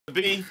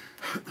B.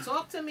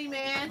 Talk to me,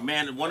 man.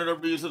 Man, one of the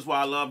reasons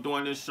why I love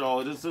doing this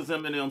show, this is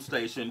Eminem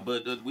Station,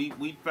 but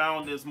we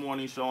found this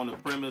morning show on the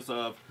premise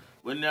of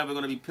we're never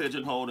going to be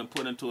pigeonholed and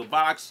put into a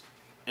box,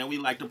 and we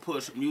like to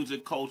push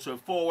music culture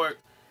forward,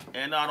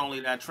 and not only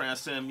that,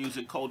 transcend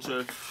music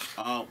culture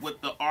with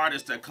the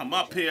artists that come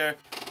up here,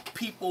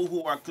 people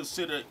who are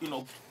considered, you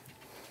know,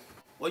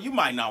 well, you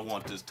might not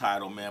want this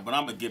title, man, but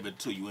I'm going to give it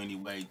to you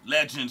anyway.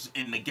 Legends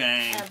in the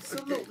game.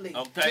 Absolutely.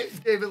 Okay?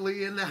 David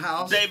Lee in the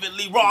house. David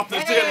Lee Roth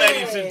is here,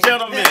 ladies and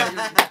gentlemen.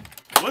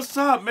 What's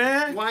up,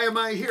 man? Why am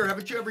I here?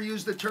 Haven't you ever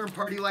used the term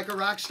party like a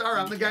rock star?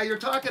 I'm the guy you're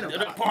talking You're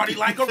about. the party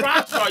like a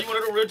rock star. You're one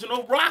of the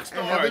original rock stars.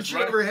 And haven't you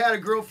right? ever had a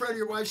girlfriend or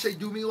your wife say,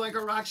 do me like a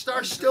rock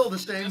star? Still the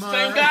same.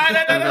 Same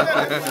guy?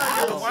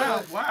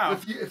 Wow.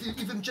 If you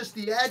even just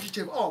the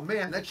adjective, oh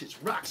man, that's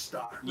just rock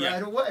star. Yeah.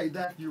 Right away.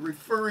 That you're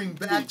referring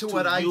back to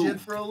what I did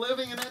for a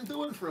living and I'm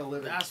doing for a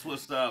living. That's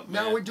what's up,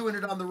 man. Now we're doing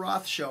it on the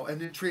Roth show,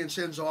 and it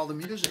transcends all the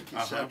music,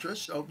 etc.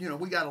 So, you know,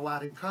 we got a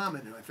lot in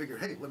common, and I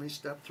figured, hey, let me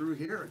step through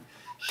here and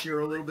share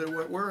a little bit of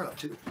what we're up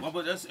to. Well,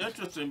 but that's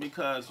interesting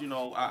because, you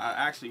know, I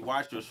actually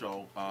watched your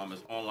show.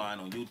 It's online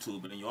on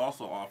YouTube, and then you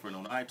also offer it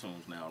on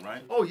iTunes now,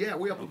 right? Oh, yeah,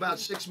 we're up about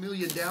 6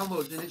 million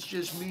downloads, and it's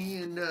just me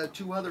and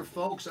 2 other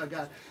folks. I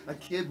got a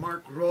kid,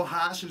 Mark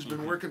Rojas, who's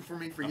been working for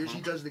me for years.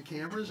 He does the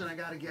cameras, and I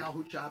got a gal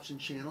who chops and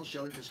channels,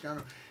 Shelly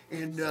Toscano.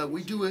 And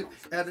we do it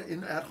at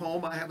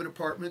home. I have an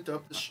apartment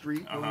up the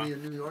street only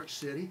in New York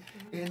City.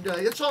 And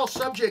it's all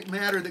subject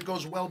matter that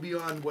goes well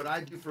beyond what I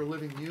do for a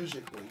living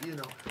musically, you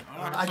know.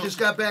 I just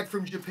got back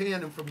from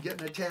Japan and from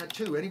getting a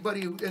tattoo.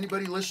 Anybody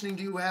listening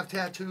to you have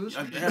tattoos?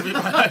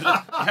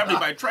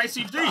 Everybody.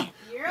 Tracy G.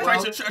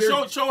 Well, Tracy,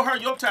 show her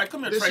your tattoo.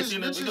 Come here, Tracy.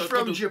 This is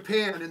from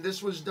Japan, and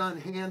this was done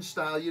hand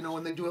style, you know,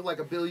 and they do it like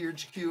a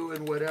billiards cue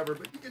and whatever.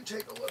 But you can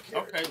take a look here.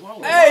 Okay, whoa.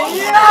 Hey,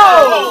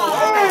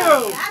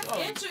 yo! That's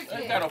intricate.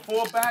 They got a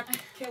full back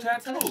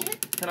tattoo.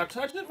 Can I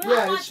touch it, man?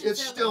 Yeah,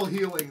 it's still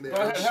healing there.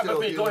 Go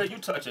ahead, Go you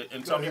touch it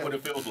and tell me what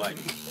it feels like.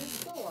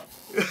 It's soft.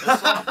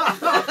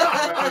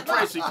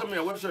 Tracy, come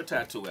here. Where's your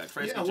tattoo at?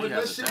 Tracy, Yeah,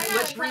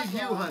 let's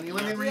review, honey.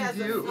 Let me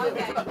review.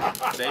 Okay.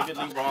 David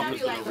Lee Roth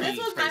is going to read This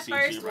was my Tracy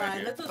first G one. right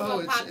here. This was Oh,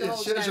 what popped the it whole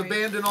says cherry.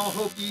 abandon all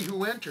hope ye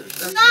who enters.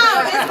 That's No,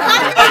 it's not.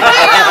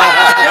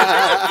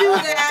 Don't do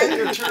that.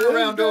 Here, turn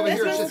around over This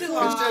here. is It too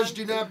long. says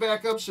do not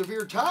back up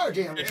severe tire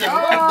damage. No,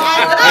 I'm a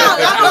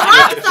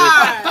rock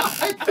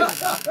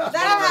star. Then I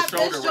have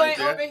shoulder this right joint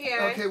there. over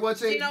here. Okay, what's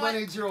Do you know what?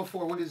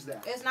 1804? What is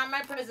that? It's not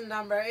my prison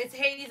number. It's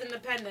Haiti's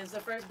independence, the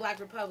first Black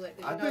Republic.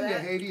 Did you I've know been to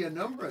that? Haiti a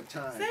number of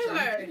times.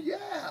 Same. Yeah.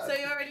 So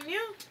you already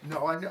knew?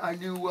 No, I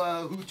knew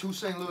who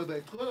Toussaint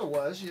Louverture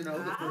was, you know,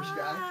 the first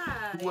guy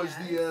who was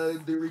the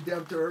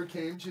Redemptor,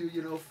 came to,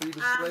 you know, free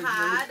the slaves.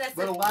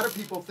 But a lot of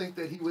people think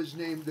that he was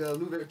named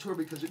Louverture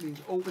because it means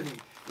opening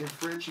in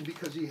French and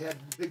because he had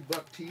big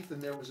buck teeth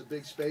and there was a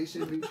big space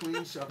in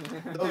between. So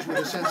those with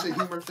a sense of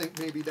humor think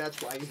maybe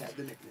that's why he had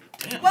the nickname.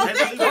 Damn, Well,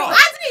 David thank Lee you. Roth.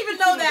 I didn't even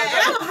know that.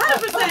 And I'm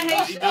 100% He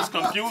Haitian. just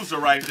confused her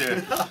right there.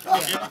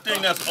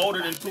 Anything that's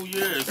older than 2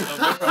 years of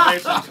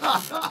information,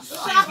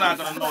 she's not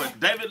going to know it.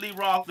 David Lee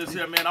Roth is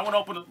here, man. I want to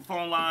open the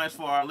phone lines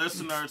for our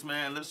listeners,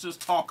 man. Let's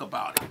just talk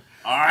about it.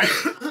 All right?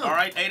 All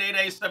right,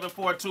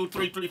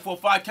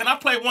 888-742-3345. Can I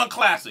play one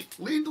classic?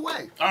 Lead the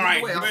way. All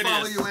right, I'll here it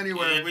follow is. you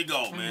anywhere. Here we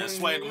go, man.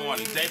 Sway in the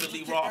morning. David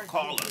Lee Roth,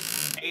 caller.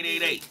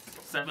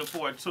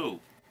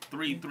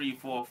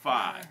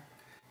 888-742-3345.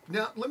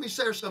 Now, let me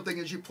say something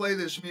as you play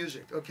this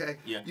music, okay?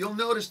 Yeah. You'll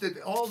notice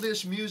that all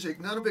this music,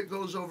 none of it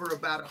goes over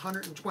about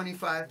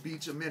 125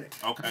 beats a minute.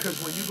 Okay.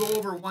 Because when you go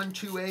over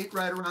 128,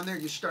 right around there,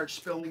 you start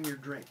spilling your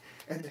drink.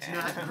 And it's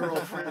not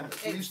girl-friendly.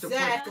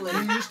 Exactly.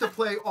 We used to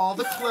play all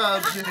the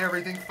clubs and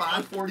everything,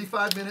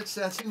 45-minute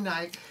sets a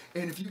night.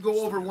 And if you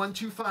go over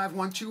 125,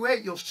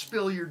 128, you'll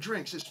spill your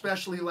drinks,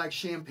 especially like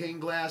champagne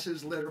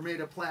glasses that are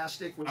made of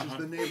plastic, which is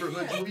the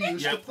neighborhoods we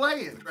used to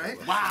play in, right?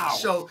 Wow.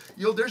 So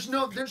there's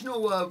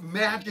no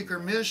magic or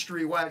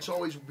mystery why it's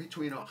always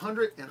between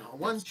 100 and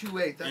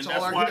 128. That's And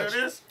all that's our what hits.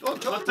 it is? Oh,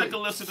 Let's totally. take a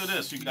listen to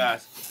this, you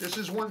guys. This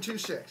is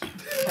 126.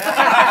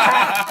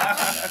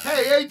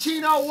 Hey,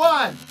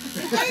 1801.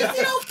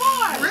 1804.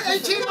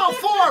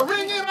 1804.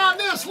 Ring in on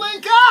this.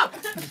 Link up.